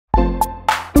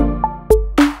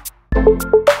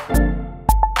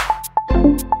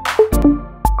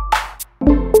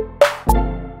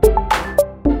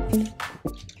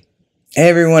Hey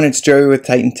everyone, it's Joey with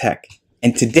Titan Tech,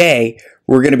 and today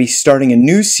we're going to be starting a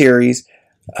new series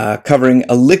covering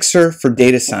Elixir for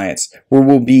Data Science, where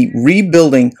we'll be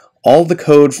rebuilding all the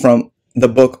code from the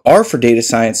book R for Data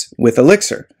Science with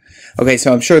Elixir. Okay,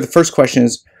 so I'm sure the first question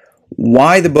is,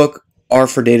 why the book R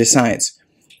for Data Science?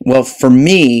 Well, for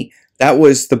me, that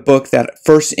was the book that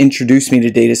first introduced me to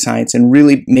data science and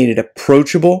really made it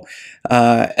approachable,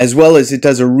 as well as it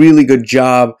does a really good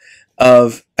job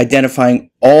of identifying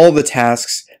all the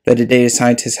tasks that a data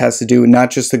scientist has to do, and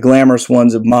not just the glamorous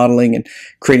ones of modeling and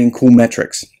creating cool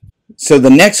metrics. So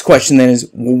the next question then is,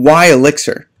 why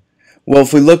Elixir? Well,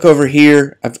 if we look over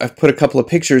here, I've put a couple of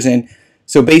pictures in.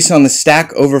 So based on the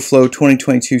Stack Overflow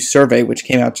 2022 survey, which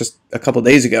came out just a couple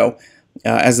days ago,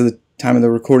 as of the time of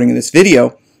the recording of this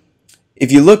video,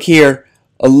 if you look here,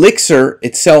 Elixir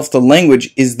itself, the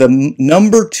language, is the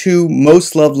 #2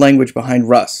 most loved language behind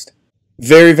Rust.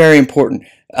 Very, very important.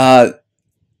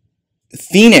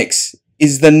 Phoenix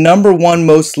is the #1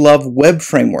 most loved web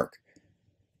framework.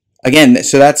 Again,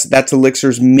 so that's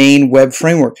Elixir's main web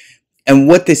framework. And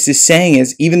what this is saying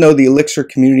is, even though the Elixir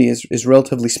community is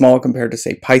relatively small compared to,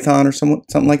 say, Python or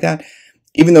something like that,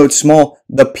 even though it's small,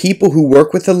 the people who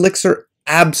work with Elixir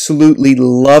absolutely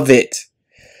love it,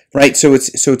 right? So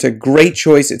it's a great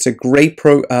choice. It's a great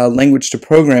language to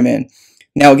program in.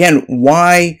 Now, again,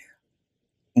 why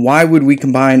would we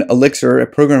combine Elixir, a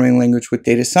programming language, with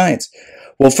data science?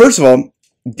 Well, first of all,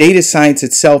 data science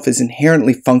itself is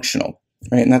inherently functional,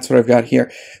 right? And that's what I've got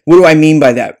here. What do I mean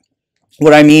by that?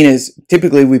 What I mean is,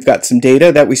 typically we've got some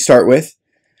data that we start with,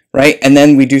 right? And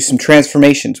then we do some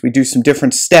transformations. We do some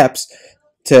different steps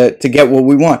to get what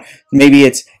we want. Maybe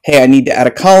it's, hey, I need to add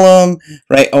a column,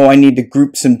 right? Oh, I need to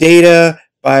group some data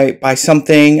by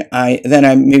something.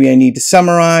 Maybe I need to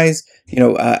summarize,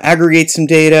 aggregate some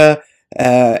data.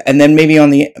 And then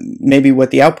maybe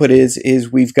what the output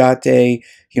is we've got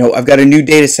I've got a new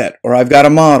data set, or I've got a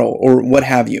model, or what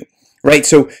have you, right?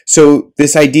 So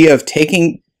this idea of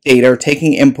taking data or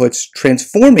taking inputs,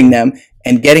 transforming them,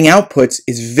 and getting outputs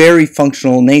is very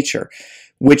functional in nature,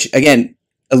 which again,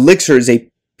 Elixir is a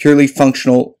purely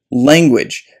functional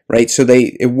language, right? So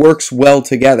it works well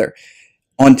together.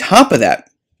 On top of that,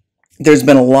 there's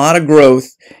been a lot of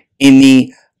growth in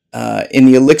the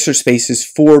Elixir spaces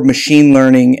for machine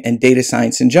learning and data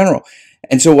science in general.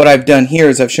 And so what I've done here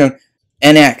is I've shown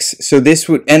NX. So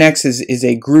NX is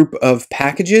a group of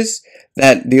packages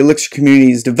that the Elixir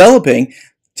community is developing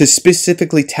to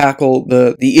specifically tackle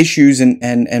the issues and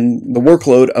the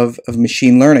workload of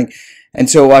machine learning. And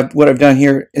so what I've done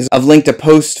here is I've linked a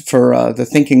post for the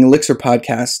Thinking Elixir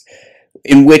podcast,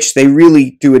 in which they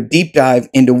really do a deep dive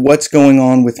into what's going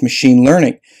on with machine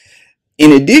learning.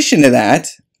 In addition to that,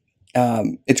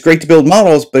 it's great to build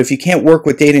models, but if you can't work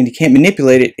with data and you can't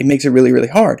manipulate it, it makes it really, really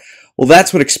hard. Well,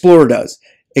 that's what Explorer does.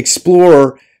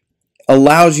 Explorer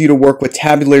allows you to work with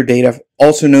tabular data,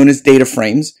 also known as data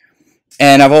frames.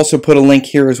 And I've also put a link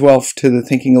here as well to the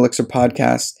Thinking Elixir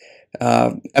podcast,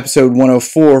 episode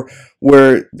 104,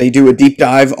 where they do a deep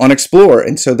dive on Explorer.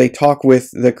 And so they talk with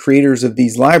the creators of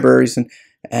these libraries,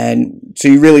 and so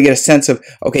you really get a sense of,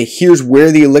 okay, here's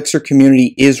where the Elixir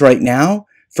community is right now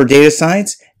for data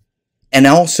science, and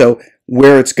also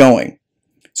where it's going.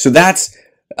 So that's,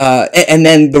 and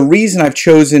then the reason I've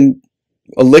chosen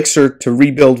Elixir to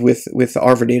rebuild with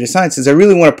R for Data Science is I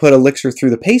really want to put Elixir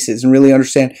through the paces and really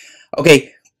understand,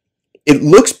 okay, it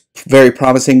looks very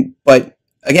promising, but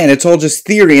again, it's all just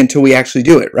theory until we actually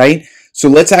do it, right? So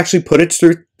let's actually put it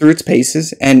through its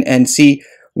paces and see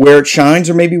where it shines,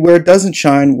 or maybe where it doesn't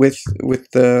shine with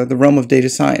the realm of data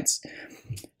science.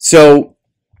 So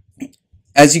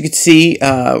as you can see,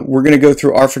 we're going to go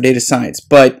through R for Data Science,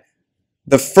 but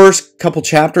the first couple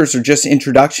chapters are just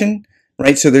introduction,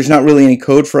 right? So there's not really any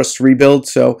code for us to rebuild.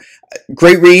 So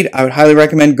great read. I would highly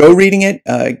recommend go reading it.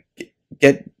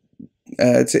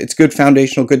 It's good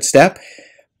foundational, good step.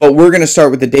 But we're going to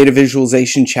start with the data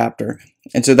visualization chapter.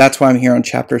 And so that's why I'm here on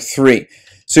chapter 3.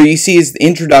 So you see is the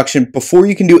introduction. Before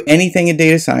you can do anything in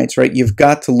data science, right, you've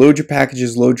got to load your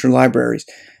packages, load your libraries.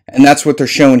 And that's what they're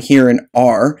showing here in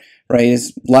R, right,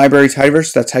 is library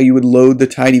tidyverse. That's how you would load the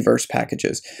tidyverse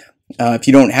packages. If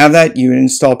you don't have that, you would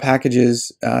install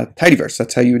packages tidyverse.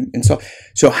 That's how you would install.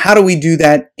 So how do we do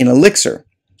that in Elixir?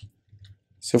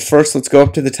 So first, let's go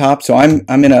up to the top. So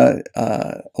I'm in a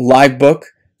Livebook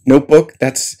notebook.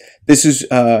 This is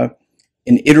an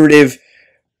iterative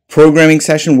programming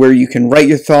session where you can write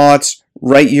your thoughts,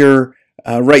 write your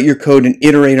code, and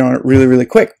iterate on it really, really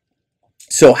quick.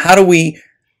 So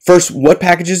first, what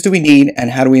packages do we need,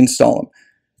 and how do we install them?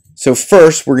 So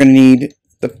first, we're going to need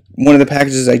one of the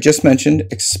packages I just mentioned,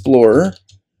 Explorer,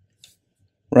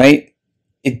 right?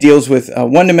 it deals with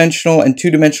one-dimensional and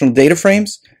two-dimensional data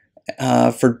frames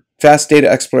for fast data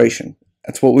exploration.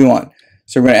 That's what we want.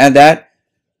 So we're going to add that.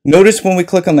 Notice when we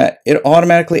click on that, it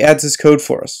automatically adds this code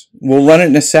for us. We'll run it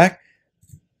in a sec,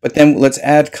 but then let's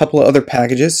add a couple of other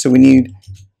packages. So we need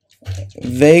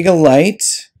Vega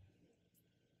Lite.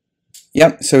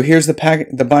 Yep, so here's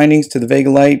the bindings to the Vega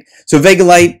Lite. So Vega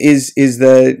Lite is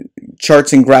the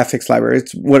charts and graphics library.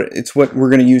 It's what we're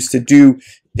going to use to do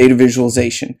data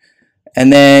visualization.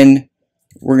 And then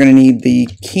we're going to need the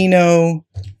Kino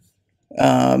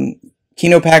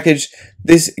package.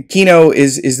 This Kino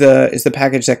is the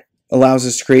package that allows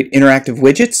us to create interactive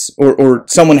widgets, or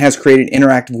someone has created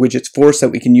interactive widgets for us that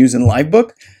we can use in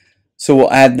Livebook. So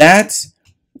we'll add that.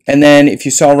 And then if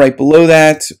you saw right below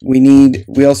that,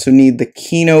 we also need the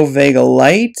Kino Vega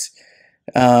Lite.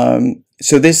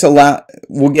 So this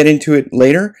we'll get into it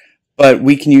later, but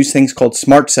we can use things called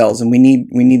smart cells, and we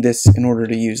need this in order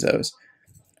to use those.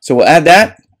 So we'll add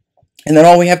that, and then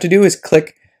all we have to do is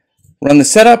click run the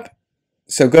setup.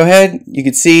 So go ahead, you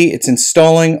can see it's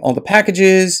installing all the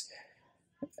packages,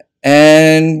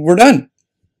 and we're done.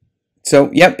 So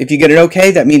yep, if you get it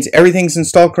okay, that means everything's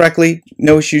installed correctly,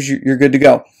 no issues, you're good to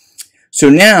go. So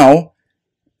now I'm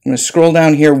going to scroll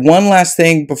down here. One last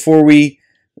thing before we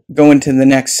go into the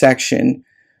next section.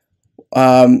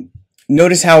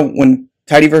 Notice how when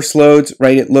Tidyverse loads,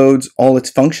 right, it loads all its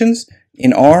functions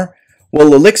in R.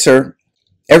 Well, Elixir,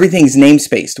 everything's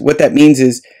namespaced. What that means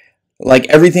is, like,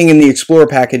 everything in the Explorer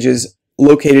package is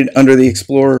located under the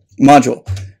Explorer module,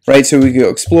 right? So we go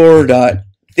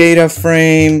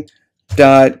explorer.dataframe.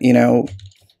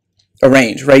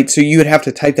 Arrange, right? So you would have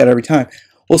to type that every time.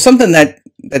 Well, something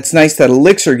that's nice that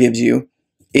Elixir gives you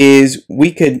is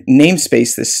we could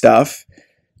namespace this stuff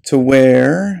to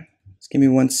where, just give me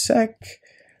one sec,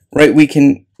 right? We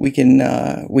can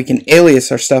alias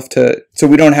our stuff so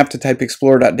we don't have to type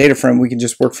explorer.dataframe. We can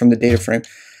just work from the data frame.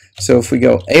 So if we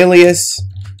go alias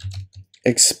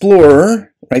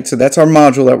explorer, right? So that's our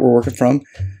module that we're working from,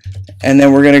 and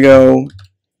then we're going to go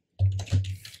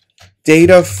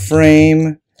data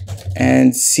frame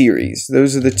and series.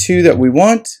 Those are the two that we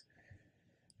want.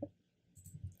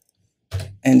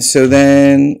 And so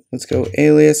then let's go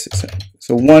alias.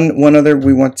 So one other,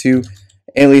 we want to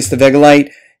alias the Vega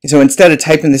Lite. So instead of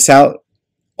typing this out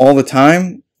all the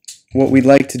time, what we'd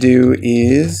like to do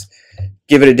is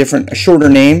give it a shorter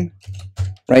name,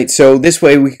 right? So this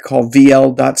way we could call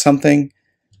vl.something.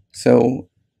 So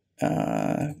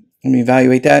let me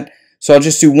evaluate that. So I'll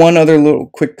just do one other little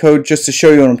quick code just to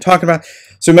show you what I'm talking about.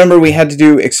 So remember, we had to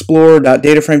do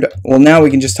explore.dataframe. Well, now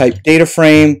we can just type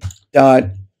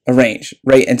dataframe.arrange,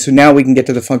 right? And so now we can get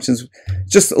to the functions,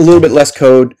 just a little bit less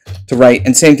code to write.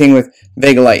 And same thing with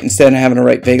Vega Lite. Instead of having to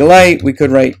write Vega Lite, we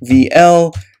could write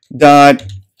vl.new.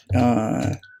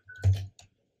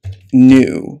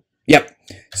 Yep.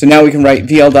 So now we can write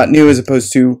vl.new as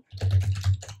opposed to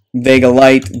Vega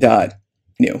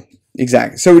Lite.new.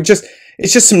 Exactly. So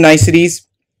it's just some niceties.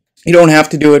 You don't have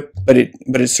to do it, but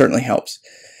it certainly helps.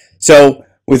 So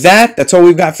with that, that's all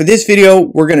we've got for this video.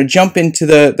 We're going to jump into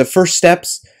the first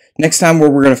steps next time, where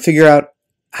we're going to figure out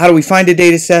how do we find a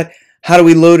data set, how do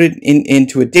we load it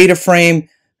into a data frame,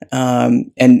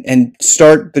 and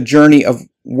start the journey of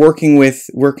working with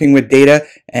data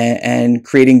and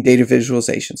creating data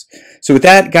visualizations. So with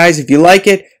that, guys, if you like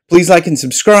it, please like and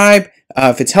subscribe.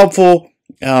 If it's helpful,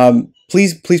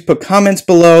 please put comments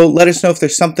below. Let us know if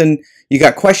there's something you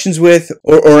got questions with,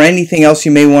 or anything else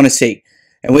you may want to see.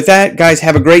 And with that, guys,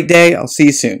 have a great day. I'll see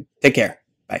you soon. Take care.